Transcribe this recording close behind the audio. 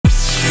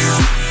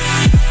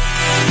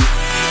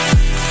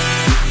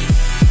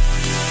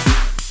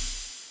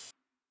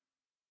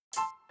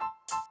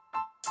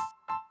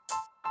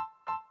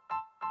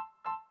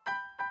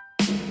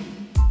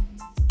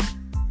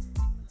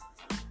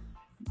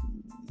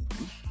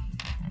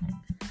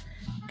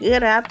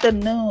Good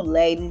afternoon,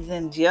 ladies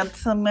and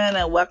gentlemen,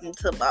 and welcome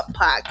to my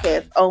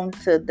podcast on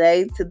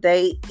today.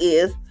 Today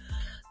is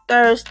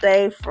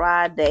Thursday,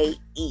 Friday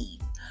Eve.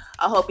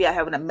 I hope y'all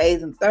have an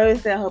amazing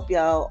Thursday. I hope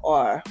y'all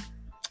are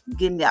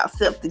getting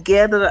yourself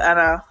together, and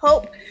I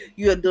hope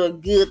you're doing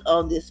good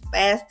on this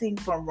fasting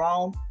from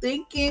wrong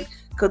thinking,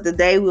 because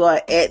today we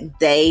are at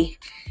day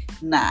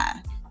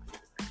 9.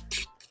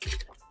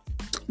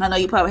 I know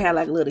you probably had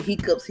like little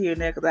hiccups here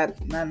and there, because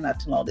I not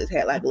too long just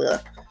had like little,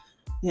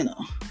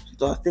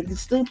 start thinking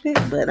stupid,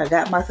 but I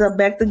got myself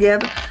back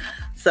together.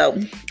 So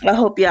I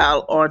hope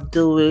y'all are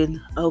doing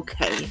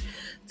okay.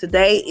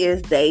 Today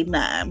is day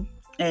 9,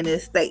 and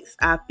it states,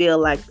 I feel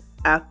like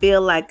a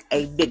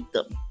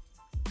victim.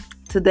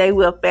 Today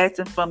we're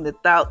fasting from the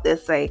thought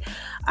that say,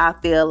 I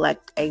feel like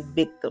a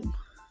victim.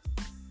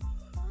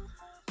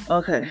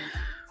 Okay.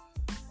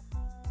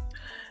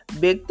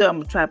 Victor, I'm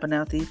going to try to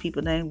pronounce these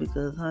people's names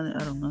because, honey, I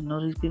don't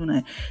know these people's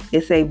names.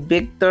 It say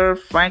Victor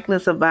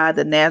Franklin survived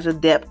the Nazareth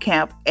death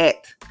camp at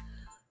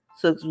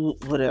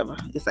whatever.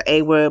 It's an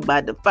A word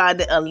by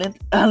defining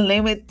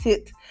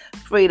unlimited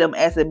freedom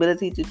as the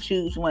ability to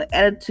choose one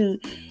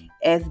attitude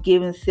as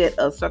given set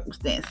of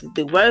circumstances.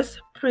 The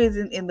worst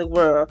prison in the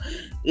world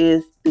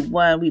is the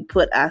one we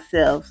put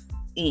ourselves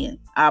in,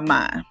 our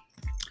mind.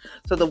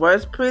 So the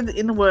worst prison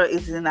in the world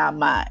is in our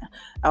mind.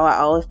 I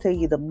always tell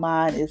you, the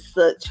mind is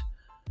so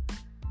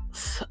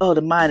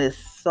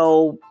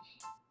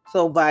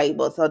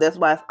valuable. So that's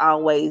why it's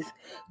always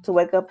to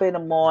wake up in the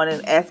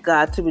morning, ask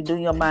God to renew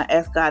your mind,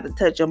 ask God to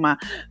touch your mind,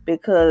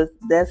 because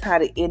that's how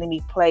the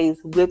enemy plays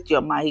with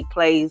your mind. He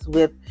plays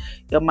with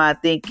your mind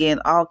thinking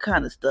all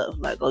kind of stuff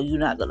like, oh, you're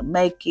not gonna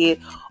make it,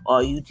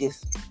 or you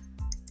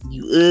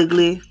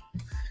ugly,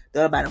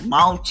 nobody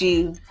want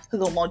you, who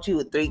gonna want you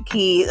with 3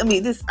 kids? I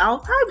mean, this all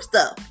type of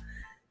stuff.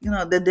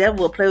 The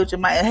devil will play with your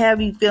mind and have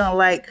you feeling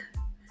like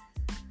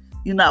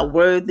you're not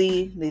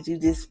worthy, that you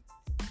just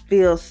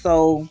feel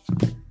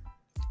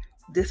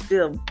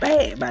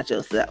bad about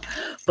yourself.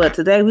 But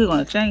today we're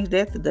going to change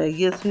that today.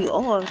 Yes, we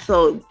are.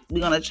 So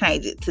we're going to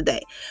change it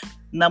today.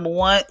 Number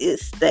 1, it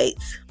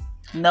states,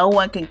 no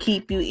one can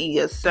keep you in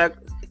your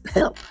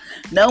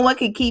no one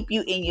can keep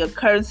you in your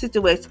current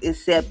situation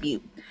except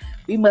you.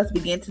 We must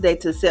begin today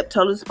to accept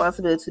total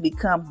responsibility to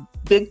become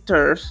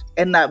victors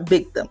and not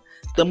victims.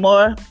 The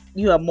more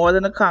you are more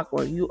than a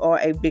conqueror, you are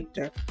a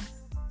victor.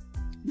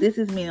 This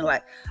is meaning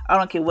like, I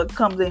don't care what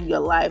comes in your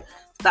life.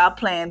 Stop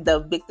playing the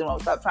victim role.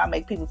 Stop trying to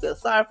make people feel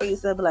sorry for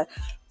yourself. Be like,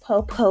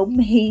 po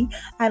me.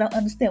 I don't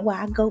understand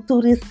why I go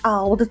through this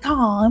all the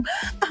time.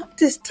 I'm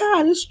just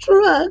tired of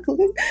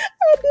struggling.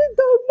 I just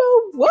don't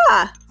know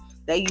why.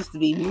 That used to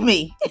be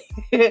me.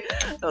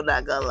 I'm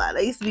not gonna lie.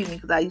 That used to be me,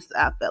 because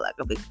I felt like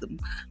a victim.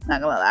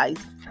 Not gonna lie.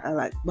 I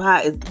like,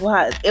 why?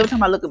 Every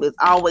time I look at it, it's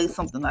always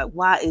something like,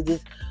 why do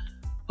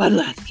I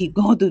have to keep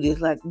going through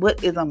this? Like,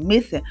 what is I'm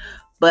missing?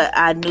 But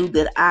I knew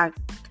that I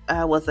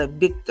was a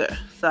victor.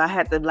 So I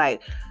had to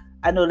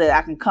I know that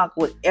I can conquer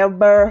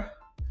whatever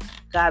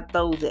God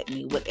throws at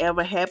me.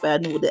 Whatever happened, I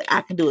knew that I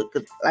can do it.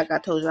 Because like I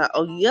told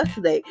y'all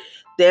yesterday,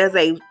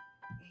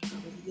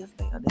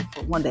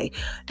 one day,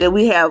 that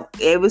we have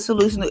every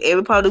solution,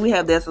 every problem that we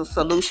have, there's a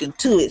solution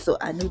to it. So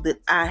I knew that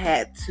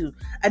I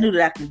knew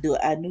that I can do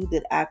it. I knew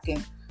that I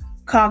can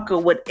conquer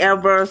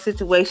whatever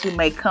situation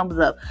may comes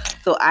up.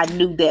 So I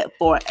knew that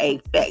for a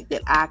fact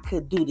that I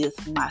could do this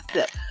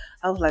myself.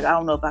 I was like, I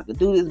don't know if I could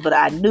do this, but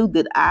I knew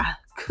that I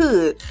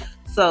could.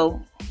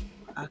 So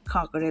I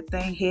conquered that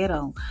thing head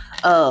on.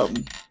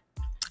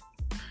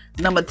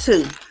 Number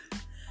 2,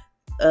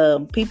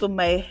 people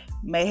may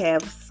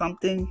have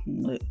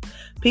something.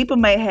 People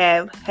may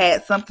have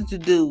had something to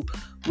do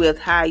with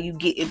how you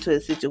get into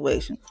a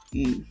situation.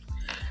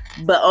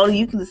 But only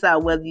you can decide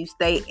whether you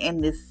stay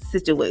in this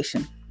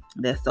situation.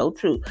 That's so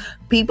true.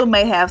 People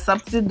may have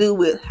something to do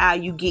with how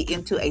you get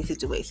into a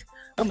situation.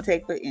 I'm gonna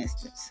take, for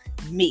instance,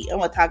 me. I'm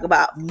gonna talk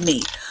about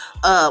me.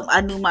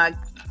 I knew my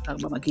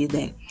kid's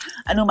daddy.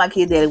 I knew my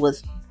kid's daddy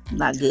was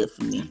not good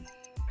for me.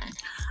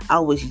 I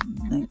was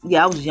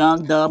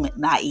young, dumb, and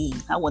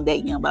naive. I wasn't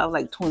that young, but I was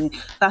like 20.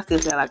 So I still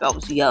felt like I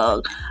was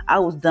young. I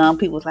was dumb.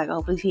 People was like,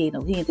 oh, but he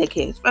didn't take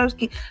care of his first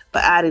kid.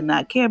 But I did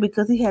not care,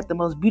 because he had the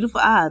most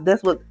beautiful eyes.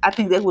 That's what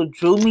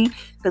drew me,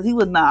 because he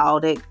was not all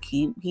that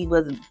cute. He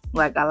wasn't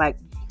like I like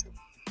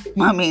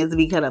my man to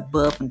be kind of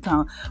buff and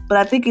tall. But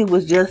I think it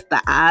was just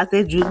the eyes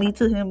that drew me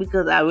to him,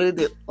 because I really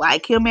didn't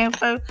like him at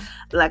first.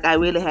 Like I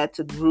really had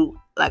to grow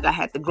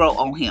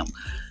on him.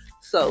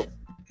 So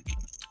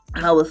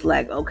I was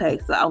like, okay,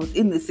 so I was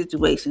in this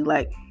situation,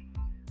 I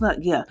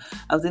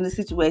was in this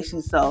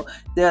situation. So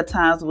there are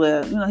times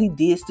where, he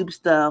did stupid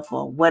stuff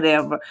or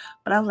whatever,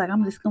 but I was like,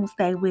 I'm just going to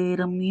stay with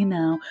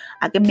him,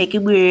 I can make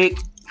it work,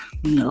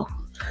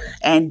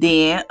 and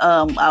then,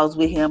 I was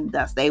with him,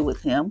 I stayed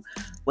with him,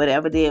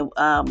 whatever. Then,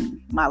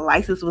 my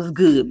license was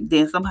good.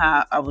 Then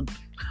somehow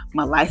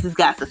my license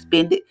got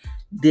suspended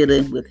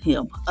dealing with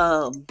him.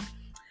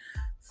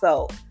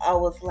 So I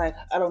was like,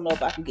 I don't know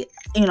if I can get,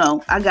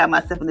 I got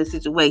myself in this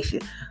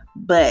situation.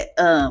 But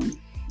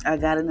I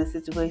got in a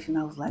situation.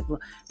 I was like, well,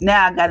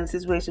 now I got in a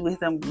situation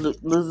with him,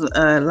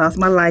 lost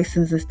my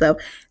license and stuff.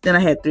 Then I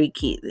had 3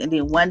 kids. And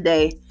then one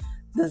day,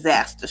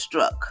 disaster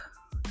struck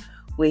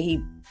where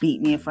he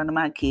beat me in front of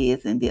my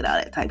kids and did all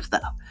that type of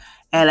stuff.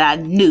 And I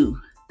knew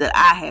that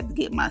I had to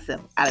get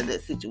myself out of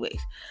that situation.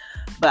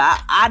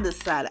 But I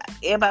decided,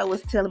 everybody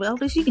was telling me, oh,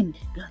 but you can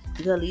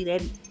go leave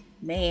that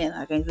man.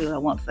 I can't say what I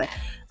want to say.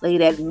 Leave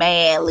that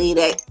man, leave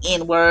that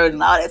N-word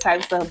and all that type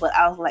of stuff. But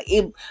I was like,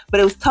 but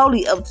it was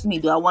totally up to me.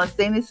 Do I want to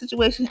stay in this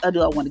situation or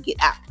do I want to get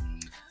out?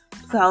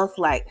 So I was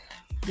like,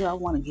 do I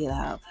want to get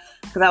out?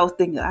 Because I was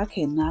thinking, I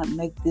cannot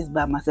make this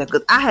by myself.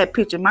 Because I had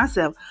pictured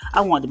myself, I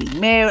want to be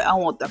married, I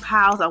want the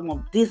house, I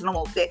want this and I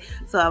want that.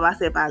 So if I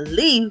said, if I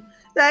leave,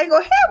 I ain't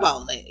going to have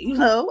all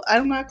that.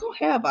 I'm not going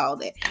to have all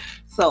that.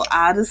 So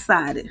I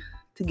decided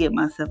to get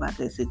myself out of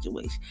that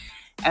situation.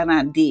 And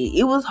I did.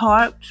 It was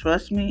hard.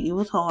 Trust me, it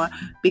was hard.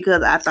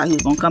 Because I thought he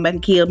was going to come back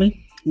and kill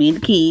me and the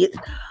kids.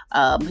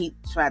 He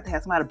tried to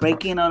have somebody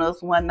break in on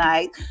us one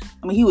night.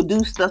 He would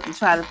do stuff to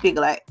try to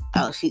figure like,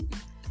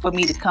 for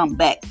me to come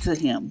back to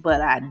him. But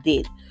I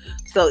did.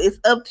 So it's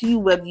up to you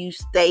whether you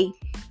stay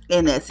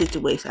in that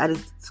situation. I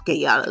just get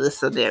you out of this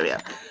scenario.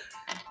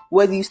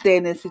 Whether you stay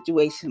in that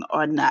situation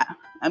or not.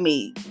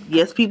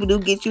 Yes, people do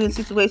get you in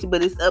situations,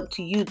 but it's up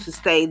to you to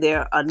stay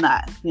there or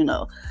not.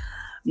 I'm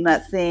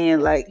not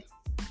saying like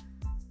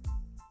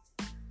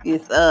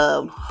it's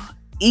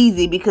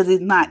easy, because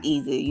it's not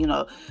easy.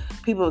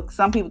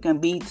 Some people can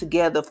be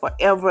together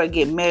forever and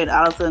get married.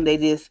 All of a sudden they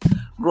just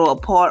grow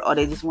apart, or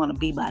they just want to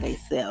be by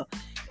themselves.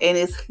 And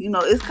it's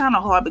kind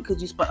of hard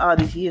because you spent all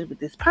these years with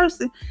this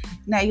person.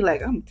 Now you're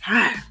like, I'm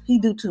tired. He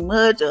do too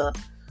much, or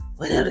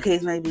whatever the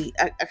case may be.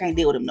 I can't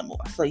deal with him no more.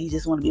 So you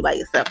just want to be by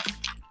yourself.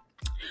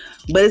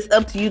 But it's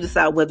up to you to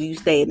decide whether you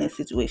stay in that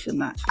situation or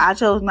not. I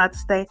chose not to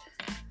stay,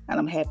 and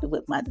I'm happy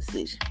with my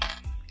decision.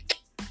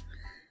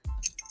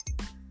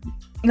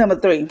 Number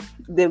 3,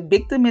 the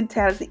victim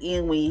mentality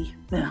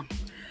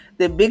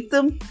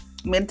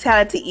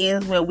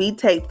ends when we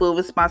take full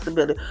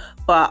responsibility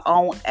for our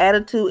own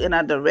attitude and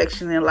our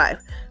direction in life.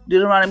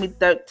 Deuteronomy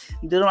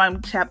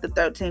chapter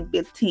 13,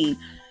 15,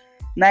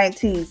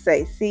 19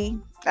 say, see,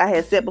 I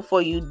have set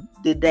before you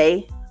the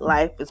day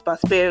life is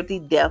prosperity,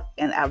 death,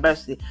 and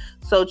adversity.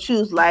 So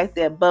choose life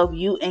that both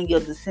you and your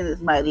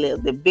descendants might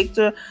live. The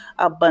victorious,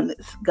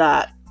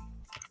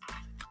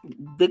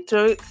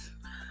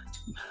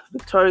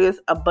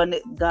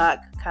 abundant God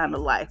kind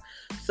of life.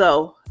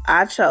 So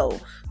I chose.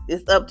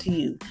 It's up to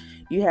you.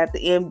 You have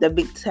to end the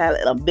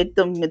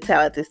victim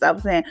mentality. Stop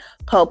saying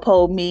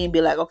po me and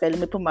be like, okay, let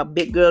me put my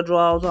big girl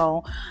drawers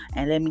on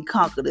and let me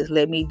conquer this.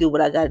 Let me do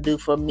what I got to do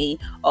for me.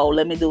 Or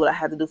let me do what I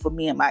have to do for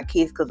me and my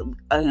kids, because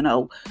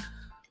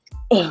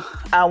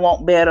I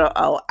want better,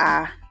 or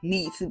I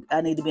need to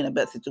be in a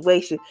better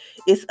situation.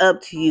 It's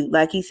up to you.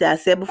 Like he said, I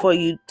said before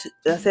you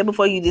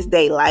this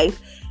day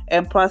life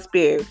and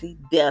prosperity,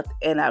 death,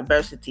 and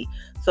adversity.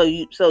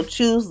 So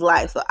choose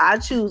life. So I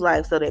choose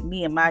life so that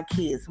me and my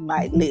kids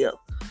might live.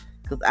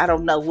 Because I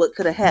don't know what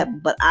could have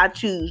happened, but I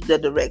choose the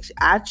direction.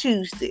 I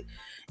choose it.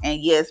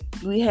 And yes,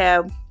 we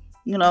have,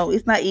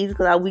 it's not easy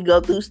because we go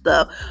through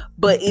stuff,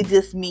 but it's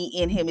just me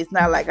and him. It's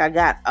not like I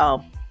got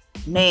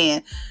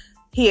man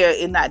here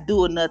and not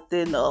doing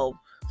nothing, or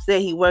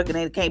say he working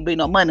and can't bring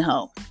no money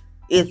home.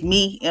 It's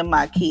me and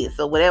my kids.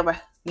 So whatever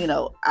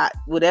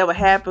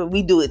happened,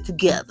 we do it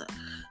together.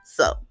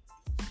 So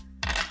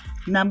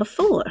number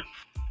 4,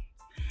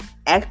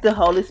 ask the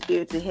Holy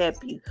Spirit to help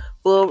you.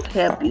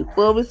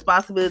 Full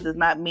responsibility does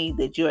not mean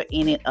that you're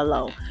in it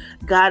alone.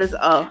 God is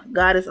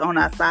on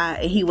our side,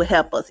 and He will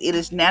help us. It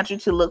is natural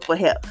to look for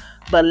help,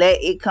 but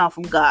let it come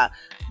from God.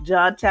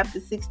 John chapter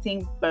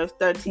 16 verse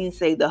 13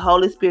 say the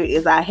Holy Spirit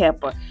is our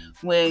helper.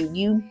 When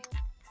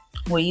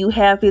you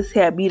have His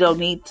help, you don't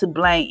need to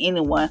blame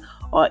anyone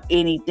or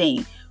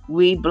anything.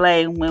 We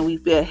blame when we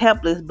feel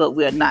helpless, but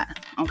we're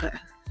not. Okay.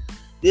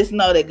 Just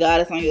know that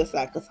God is on your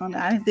side. Because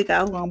I didn't think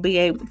I was going to be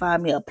able to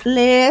find me a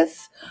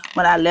place.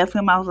 When I left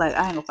him, I was like,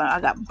 I ain't going to find.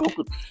 I got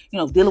broken,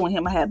 dealing with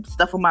him. I had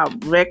stuff on my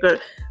record,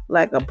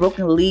 like a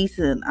broken lease.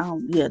 And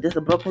there's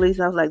a broken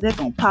lease. I was like, they're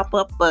going to pop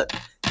up. But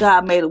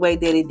God made a way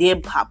that it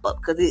didn't pop up.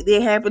 Because it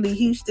did happen in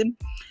Houston.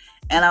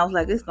 And I was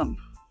like, I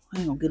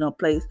ain't going to get no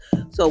place.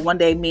 So one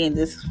day, me and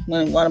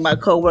one of my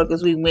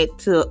co-workers, we went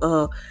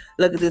to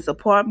look at this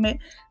apartment.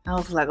 I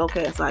was like,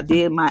 okay. So I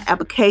did my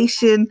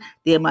application,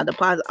 did my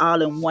deposit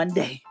all in one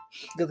day.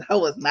 Because I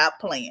was not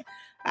playing.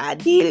 I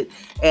did it.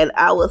 And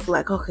I was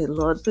like, okay,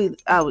 Lord, please.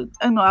 I was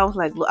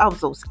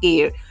so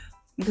scared.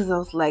 Because I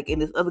was like,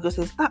 and this other girl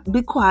said, stop,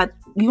 be quiet.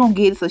 You're going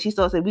to get it. So she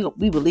started saying,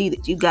 we believe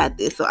it. You got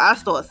this. So I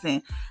started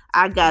saying,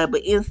 I got it.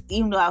 But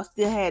even though I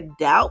still had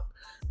doubt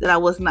that I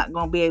was not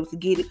going to be able to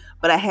get it,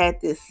 but I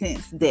had this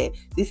sense that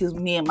this is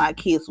me and my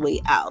kids' way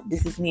out.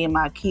 This is me and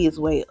my kids'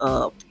 way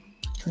of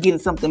getting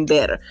something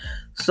better.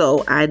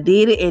 So I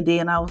did it, and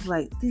then I was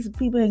like, these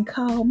people ain't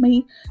called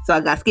me. So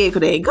I got scared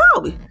because they ain't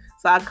called me.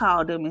 So I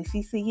called them, and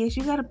she said, yes,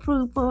 you got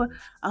approved for it.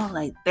 I was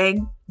like,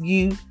 thank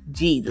you,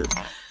 Jesus.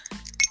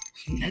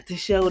 nothing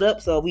showed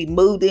up, so we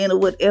moved in or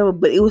whatever.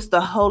 But it was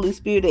the Holy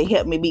Spirit that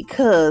helped me,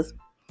 because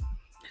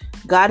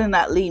God did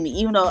not leave me,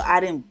 even though I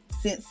didn't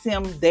sense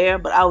him there,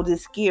 but I was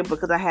just scared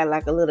because I had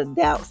like a little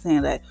doubt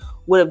saying like,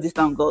 what if this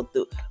don't go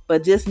through?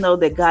 But just know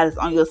that God is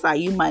on your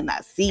side. You might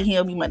not see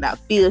him, you might not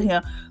feel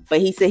him,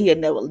 but he said he'll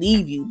never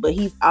leave you, but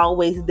he's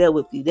always there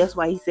with you. That's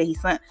why he said he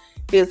sent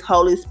his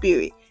Holy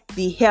Spirit,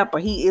 the helper.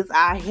 He is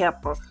our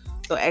helper.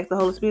 So ask the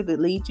Holy Spirit to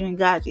lead you and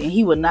guide you, and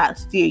he will not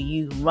steer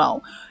you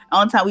wrong. The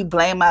only time we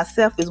blame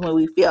ourselves is when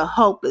we feel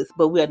hopeless,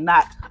 but we are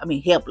not,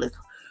 helpless.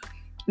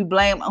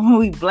 When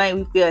we blame,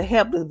 we feel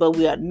helpless, but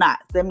we are not.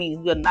 That means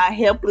we're not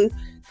helpless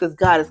because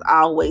God is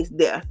always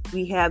there.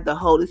 We have the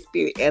Holy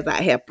Spirit as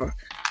our helper.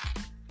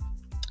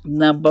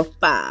 Number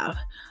 5,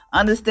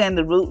 understand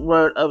the root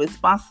word of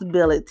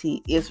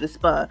responsibility is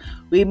respond.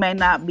 We may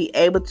not be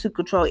able to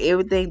control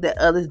everything that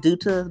others do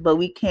to us, but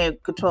we can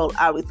control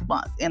our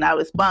response. And our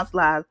response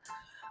lies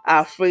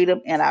our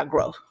freedom and our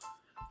growth.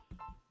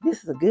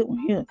 This is a good one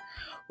here.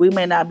 We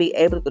may not be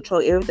able to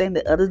control everything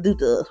that others do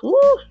to us. Woo!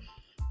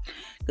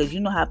 Because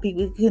you know how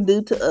people can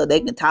do to us. They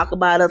can talk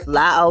about us,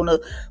 lie on us,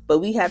 but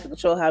we have to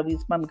control how we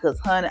respond. Because,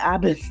 honey,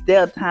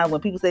 there are times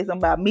when people say something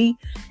about me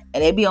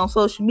and they be on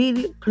social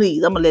media,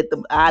 please, I let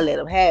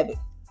them have it.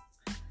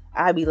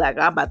 I be like,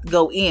 I'm about to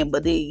go in,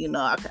 but then,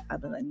 I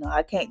be like, no,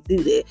 I can't do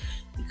that,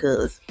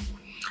 because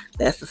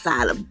that's the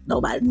side of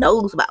nobody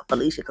knows about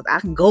Felicia, because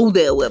I can go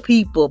there with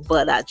people,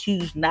 but I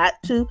choose not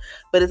to.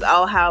 But it's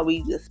all how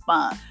we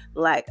respond.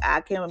 Like,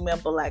 I can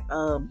remember,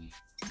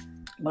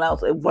 when I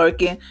was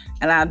working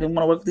and I didn't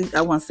want to work with these,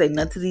 I want to say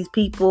nothing to these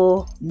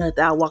people,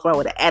 nothing. I walk around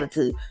with an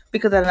attitude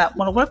because I did not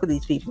want to work with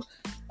these people.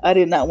 I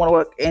did not want to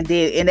work, and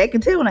they can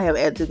tell when I have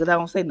an attitude because I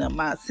don't say nothing.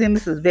 My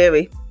sentence is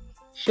very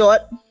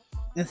short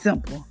and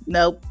simple.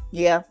 Nope,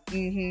 yeah,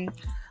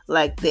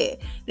 like that.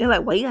 They're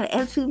like, "Why you got an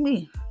attitude with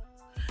me?"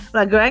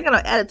 Like, girl, I ain't got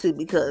no attitude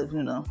because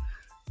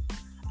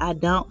I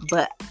don't.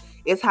 But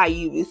it's how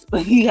you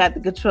respond. You have to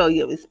control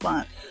your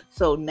response.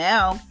 So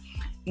now,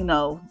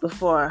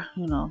 before,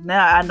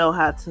 now I know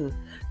how to,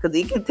 because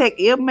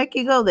it'll make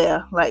you go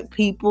there. Like,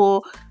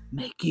 people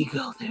make you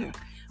go there.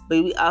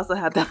 But we also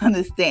have to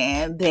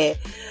understand that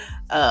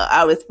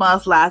our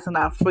response lies in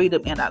our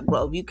freedom and our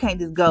growth. You can't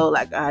just go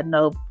like, I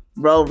know,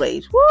 road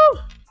rage. Woo!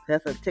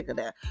 That's a ticker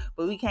there.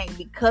 But we can't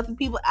be cussing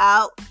people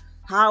out,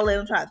 hollering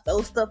and trying to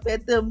throw stuff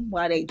at them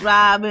while they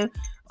driving,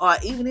 or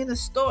even in the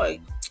store.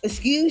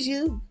 Excuse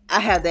you. I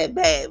have that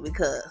bad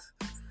because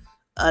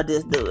I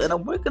just do, and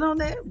I'm working on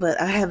that. But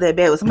I have that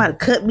bad when somebody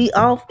cut me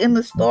off in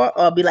the store,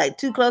 or be like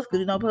too close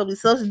because probably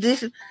social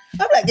distance.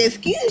 I'm like,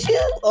 excuse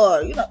you,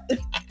 or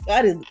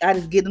I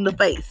just get in the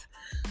face.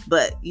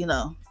 But we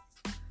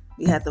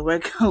have to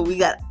work on.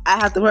 I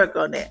have to work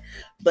on that.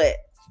 But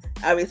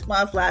our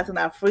response lies in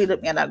our freedom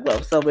and our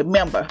growth. So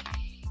remember,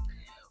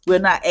 we're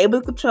not able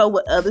to control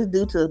what others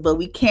do to us, but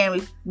we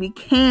can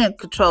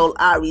control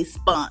our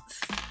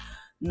response.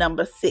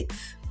 Number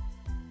 6.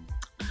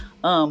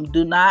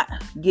 Do not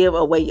give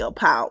away your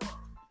power.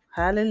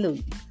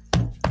 Hallelujah.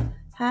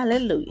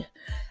 Hallelujah.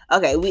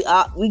 Okay, we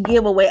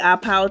give away our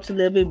power to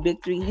live in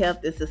victory,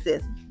 health, and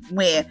success.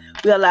 When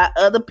we allow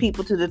other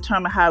people to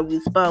determine how we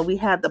respond, we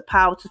have the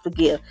power to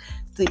forgive,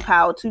 the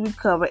power to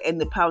recover, and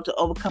the power to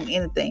overcome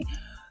anything.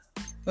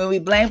 When we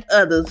blame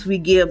others, we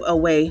give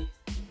away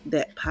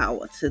that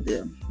power to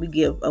them.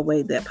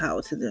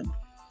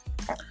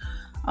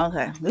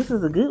 Okay, this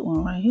is a good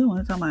one right here.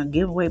 We're talking about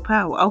give away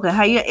power. Okay,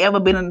 have you ever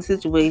been in a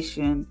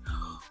situation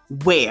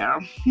where,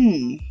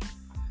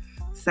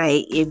 say,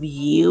 if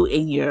you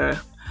and your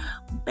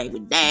baby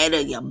dad or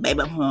your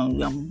baby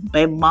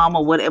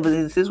mama, whatever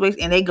is the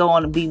situation, and they go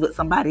on to be with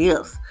somebody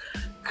else,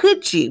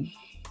 could you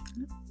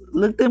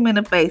look them in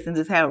the face and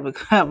just have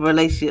a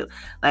relationship?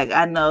 Like,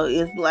 I know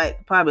it's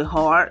like probably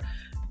hard,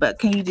 but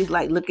can you just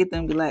like look at them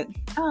and be like,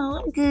 oh,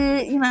 I'm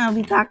good,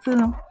 be talking to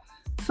them?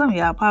 Some of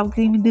y'all probably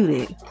can't even do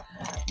that.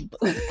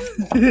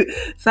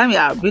 Some of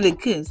y'all really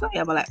couldn't. Some of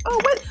y'all be like, oh,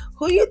 what?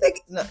 Who you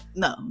think?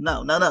 No.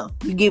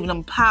 You're giving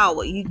them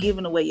power. You're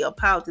giving away your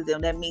power to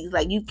them. That means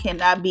like you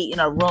cannot be in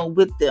a room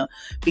with them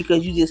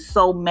because you're just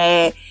so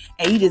mad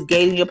and you just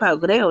gave them your power.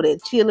 Because they over there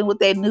chilling with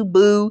that new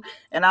boo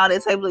and all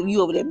that type of thing.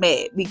 You over there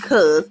mad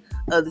because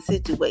of the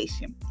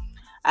situation.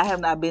 I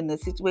have not been in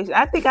this situation.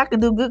 I think I can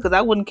do good because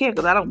I wouldn't care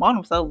because I don't want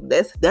them. So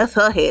that's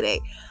her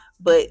headache.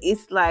 But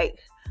it's like,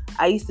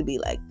 I used to be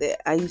like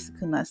that.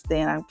 Could not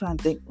stand. I'm trying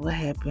to think what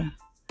happened.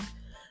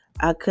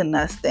 I could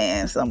not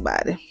stand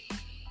somebody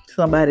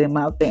in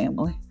my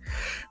family.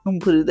 I'm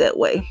gonna put it that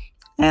way.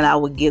 And I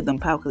would give them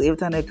power because every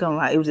time they come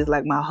around, it was just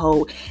like my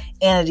whole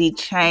energy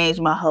changed,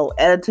 my whole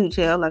attitude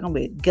changed. Like, I'm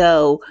ready to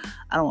go.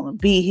 I don't want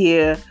to be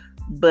here.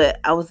 But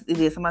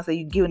somebody said,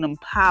 you're giving them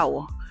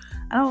power.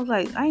 And I was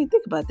like, I ain't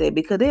think about that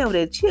because they over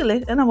there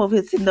chilling and I'm over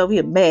here sitting over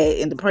here mad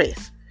and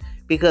depressed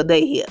because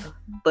they here.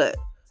 But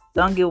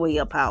don't give away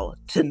your power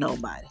to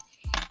nobody.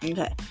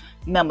 Okay.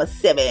 Number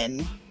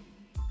 7.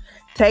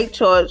 Take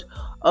charge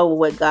over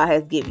what God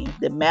has given you.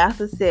 The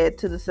master said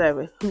to the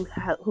servant who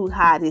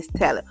hid his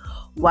talent,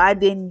 why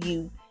didn't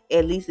you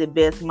at least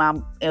invest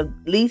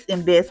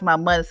my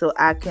money so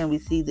I can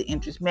receive the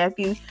interest.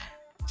 Matthew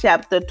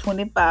chapter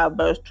 25,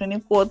 verse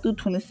 24 through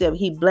 27.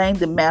 He blamed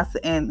the master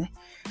and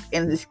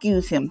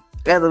excused him.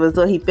 As a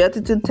result, he fell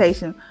to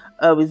temptation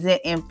of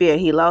resent and fear.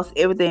 He lost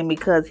everything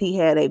because he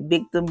had a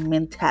victim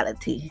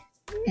mentality.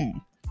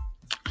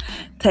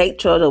 Take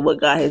charge of what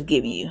God has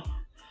given you.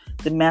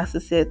 The master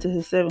said to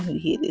his servant who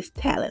hid his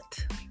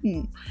talent.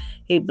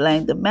 He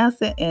blamed the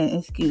master and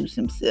excused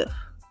himself.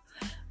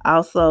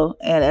 Also,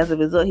 and as a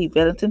result, he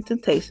fell into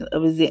temptation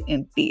of resent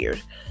and fear.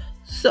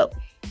 So,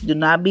 do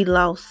not be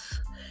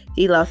lost.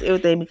 He lost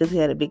everything because he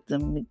had a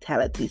victim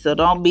mentality. So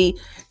don't be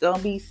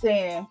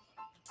saying,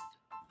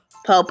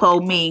 po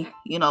me,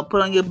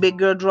 put on your big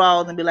girl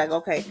drawers and be like,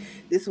 okay,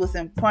 this was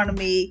in front of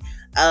me,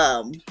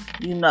 and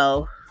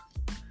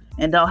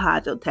don't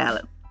hide your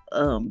talent.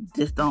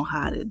 Just don't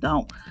hide it.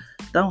 Don't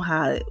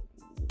hide it.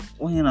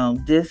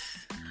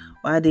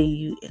 Why didn't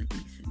you at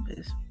least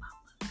invest my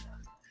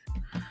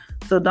money?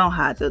 So don't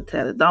hide your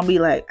talent. Don't be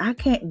like, I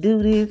can't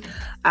do this.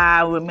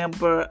 I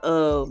remember,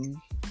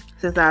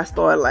 since I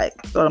started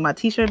my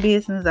t-shirt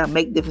business, I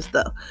make different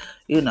stuff.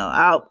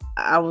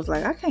 I was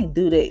like, I can't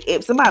do that.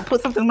 If somebody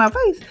put something in my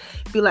face,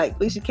 be like,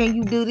 Felicia, can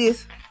you do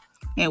this?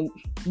 And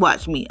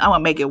watch me. I'm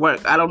gonna make it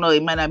work. I don't know,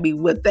 it might not be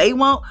what they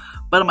want,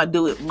 but I'm gonna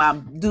do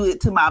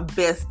it to my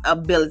best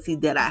ability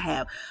that I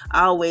have.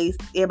 Everybody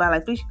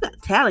like, Felicia, you got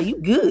talent,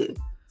 you good.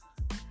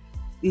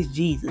 It's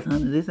Jesus,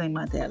 honey. This ain't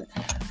my talent.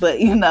 But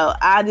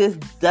I just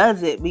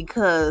does it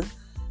because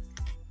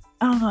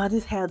I don't know, I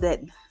just have that,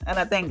 and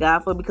I thank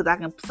God for it because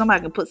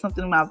somebody can put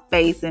something in my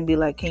face and be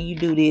like, can you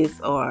do this?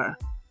 Or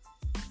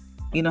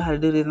you know how to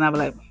do this? And I'll be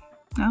like,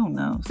 I don't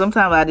know.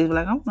 Sometimes I just be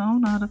like, I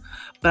don't know.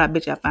 But I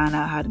bet you I find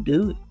out how to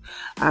do it.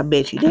 I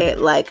bet you that.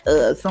 Like,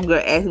 some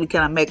girl asked me,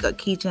 can I make a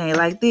keychain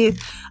like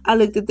this? I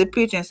looked at the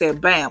picture and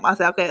said, bam. I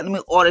said, okay, let me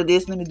order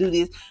this. Let me do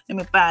this. Let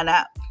me find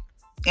out.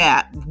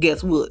 Yeah,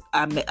 guess what?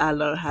 I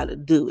learned how to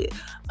do it.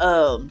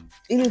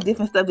 It is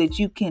different stuff that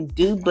you can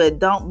do, but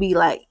don't be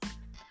like,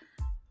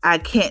 I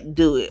can't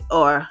do it,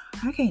 or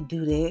I can't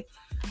do that.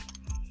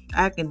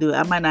 I can do it.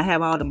 I might not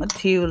have all the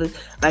materials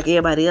like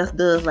everybody else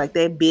does, like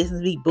their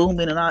business be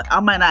booming and all.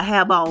 I might not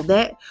have all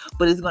that,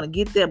 but it's going to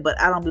get there.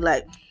 But I don't be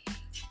like,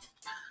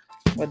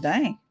 well,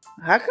 dang,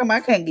 how come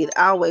I can't get it?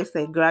 I always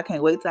say, girl, I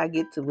can't wait till I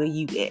get to where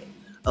you at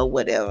or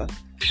whatever.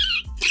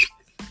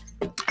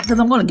 Because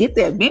I'm going to get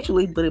there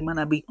eventually, but it might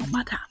not be on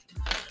my time.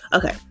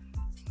 Okay.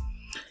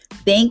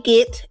 Think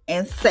it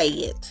and say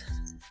it.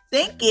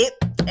 Think it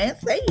and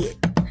say it.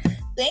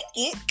 Think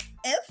it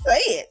and say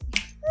it.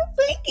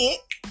 Think it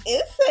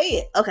and say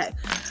it. Okay.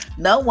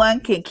 No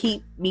one can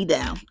keep me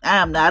down. I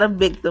am not a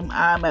victim.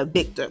 I am a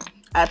victor.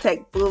 I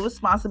take full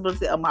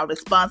responsibility of my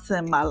response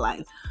in my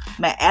life.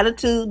 My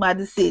attitude, my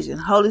decision.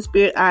 Holy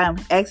Spirit, I am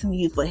asking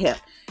you for help.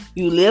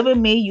 You live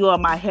in me. You are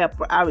my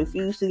helper. I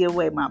refuse to give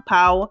away my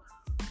power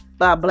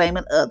by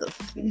blaming others.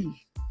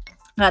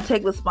 I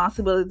take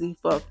responsibility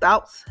for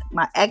thoughts,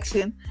 my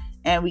action,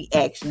 and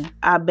reaction.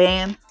 I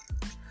ban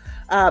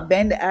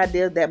the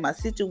idea that my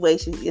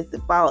situation is to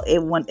follow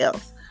everyone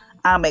else.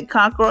 I'm a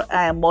conqueror.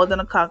 I am more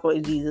than a conqueror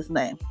in Jesus'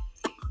 name.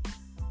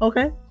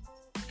 Okay?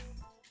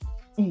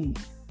 I'm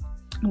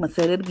going to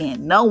say that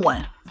again. No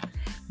one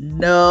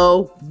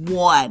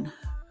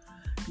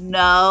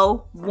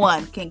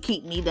can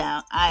keep me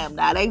down. I am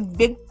not a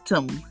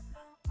victim.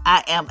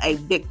 I am a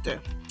victor.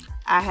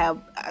 I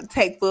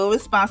take full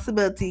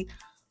responsibility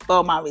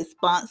for my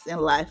response in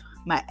life,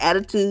 my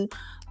attitude,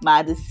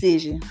 my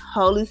decision.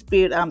 Holy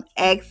Spirit, I'm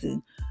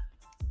asking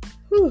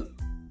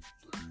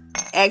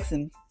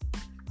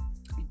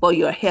for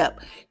your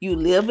help. You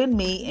live in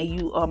me and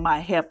you are my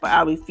helper.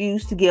 I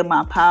refuse to give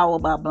my power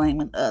by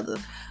blaming others.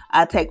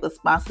 I take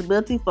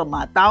responsibility for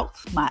my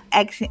thoughts, my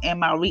action,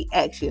 and my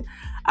reaction.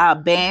 I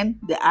ban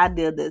the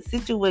idea that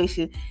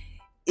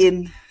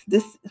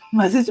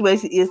my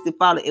situation is to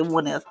follow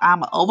everyone else.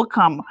 I'm an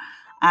overcomer.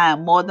 I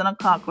am more than a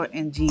conqueror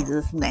in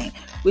Jesus' name.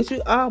 Which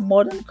we are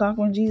more than a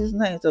conqueror in Jesus'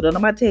 name. So don't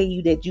nobody tell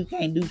you that you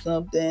can't do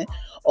something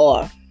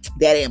or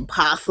that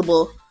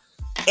impossible.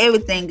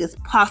 Everything is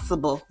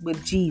possible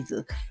with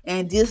Jesus.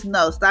 And just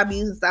know, stop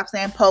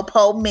saying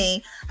po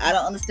me. I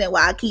don't understand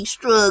why I keep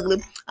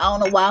struggling. I don't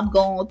know why I'm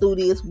going through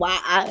this.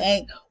 Why I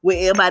ain't where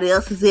everybody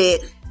else is at.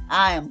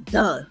 I am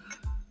done.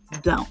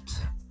 Don't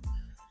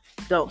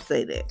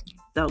say that.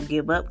 Don't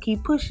give up.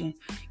 Keep pushing.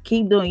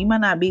 Keep doing. You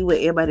might not be where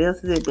everybody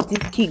else is at, but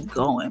just keep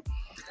going.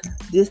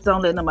 Just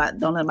don't let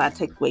nobody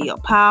take away your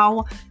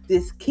power.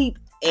 Just keep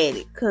at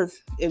it.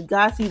 Because if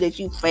God sees that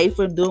you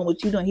faithful in doing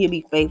what you're doing, he'll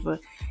be faithful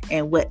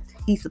in what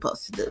he's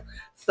supposed to do.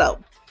 So,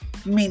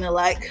 meaning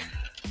like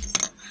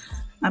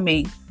for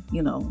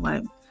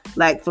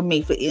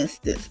me, for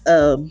instance,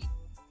 so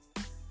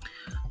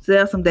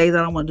there are some days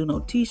I don't want to do no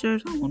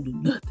t-shirts. I don't want to do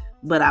nothing.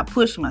 But I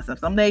push myself.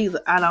 Some days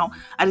I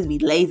just be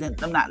lazy.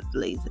 I'm not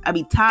lazy. I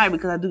be tired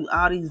because I do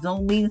all these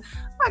Zoom meetings.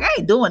 Like, I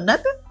ain't doing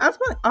nothing. I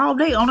spend all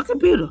day on the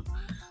computer.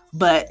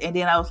 And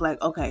then I was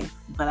like, okay,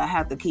 but I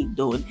have to keep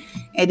doing it.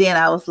 And then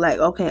I was like,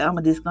 okay,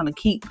 I'm just going to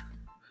keep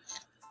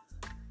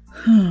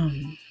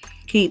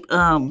keep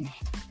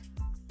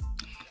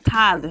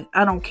tithing.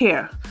 I don't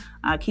care.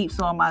 I keep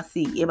sowing my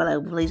seed. Everybody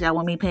like, please, y'all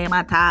want me paying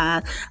my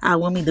tithe. I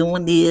want me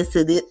doing this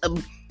to this.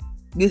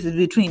 This is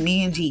between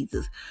me and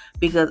Jesus.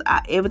 Because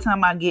every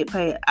time I get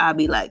paid, I'll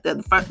be like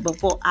that. First,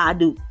 before I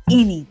do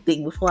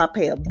anything, before I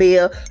pay a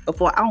bill,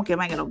 before I don't care if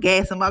I ain't got no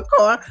gas in my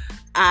car,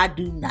 I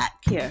do not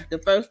care. The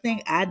first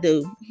thing I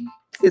do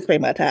is pay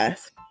my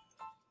tithes.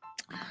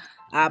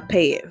 I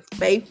pay it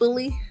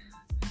faithfully.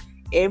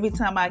 Every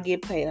time I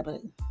get paid,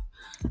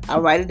 I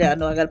write it down. I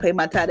know I gotta pay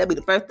my tithe. That'll be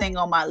the first thing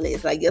on my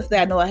list. Like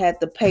yesterday, I know I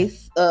had to pay.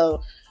 I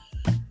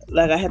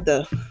had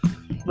to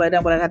write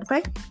down what I had to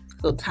pay.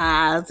 So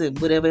tithes and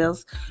whatever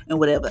else.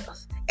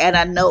 And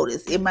I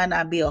noticed it might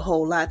not be a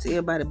whole lot to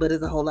everybody, but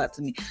it's a whole lot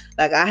to me.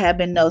 Like I have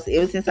been noticing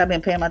ever since I've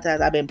been paying my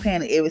tithes. I've been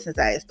paying it ever since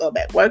I started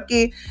back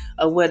working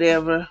or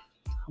whatever.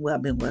 Well,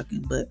 I've been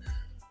working, but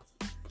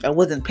I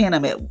wasn't paying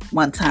them at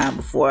one time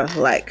before.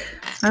 Like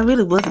I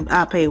really wasn't.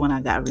 I paid when I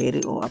got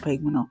ready, or I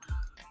paid when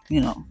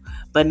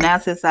But now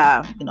since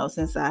I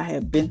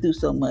have been through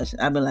so much,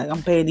 I've been like,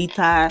 I'm paying these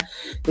tithes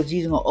because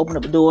Jesus gonna open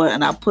up a door,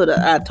 and I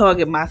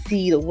target my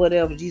seed or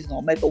whatever. Jesus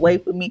gonna make a way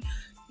for me.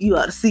 You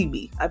ought to see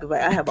me. I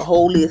have a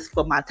whole list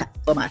for my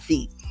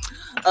seed.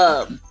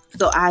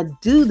 So I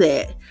do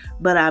that,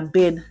 but I've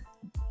been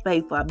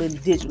faithful. I've been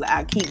digital.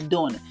 I keep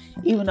doing it,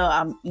 even though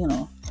I'd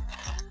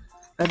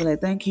be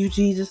like, thank you,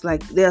 Jesus.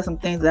 Like, there are some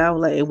things that I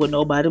was like, it was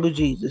nobody but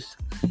Jesus.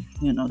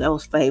 That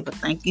was favor.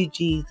 Thank you,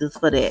 Jesus,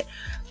 for that.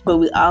 But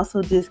we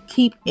also just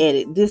keep at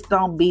it. Just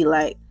don't be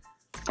like,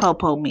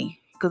 po me.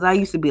 Because I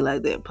used to be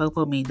like that. Po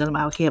me. Doesn't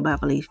matter care about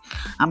Felicia.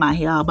 I'm out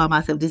here all by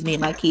myself. Just me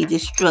and my kids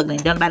just struggling.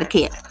 Doesn't matter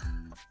care.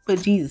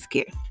 But Jesus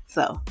cares.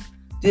 So,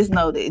 just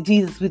know that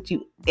Jesus with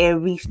you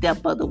every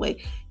step of the way.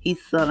 He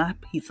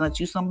sent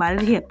you somebody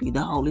to help you,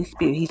 the Holy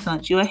Spirit. He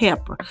sent you a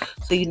helper.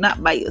 So you're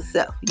not by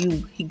yourself.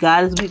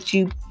 God is with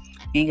you,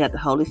 and you got the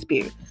Holy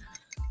Spirit.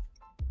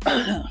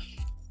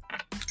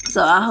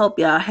 So I hope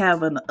y'all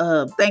having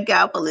thank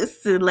y'all for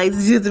listening, ladies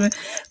and gentlemen.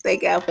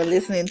 Thank y'all for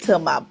listening to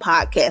my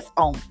podcast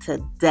on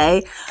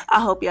today.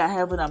 I hope y'all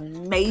have an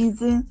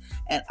amazing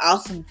and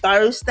awesome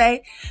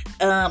Thursday.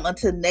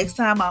 Until next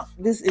time,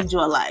 just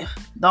enjoy life.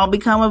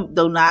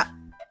 Do not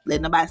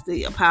let nobody steal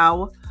your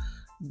power.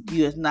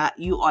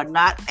 You are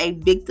not a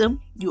victim.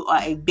 You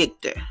are a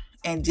victor.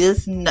 And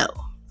just know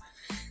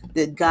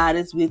that God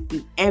is with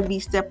you every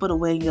step of the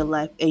way in your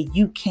life, and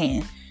you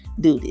can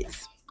do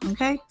this.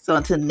 Okay? So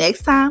until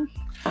next time,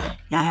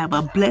 y'all have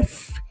a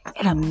blessed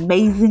and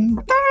amazing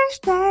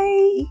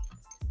Thursday.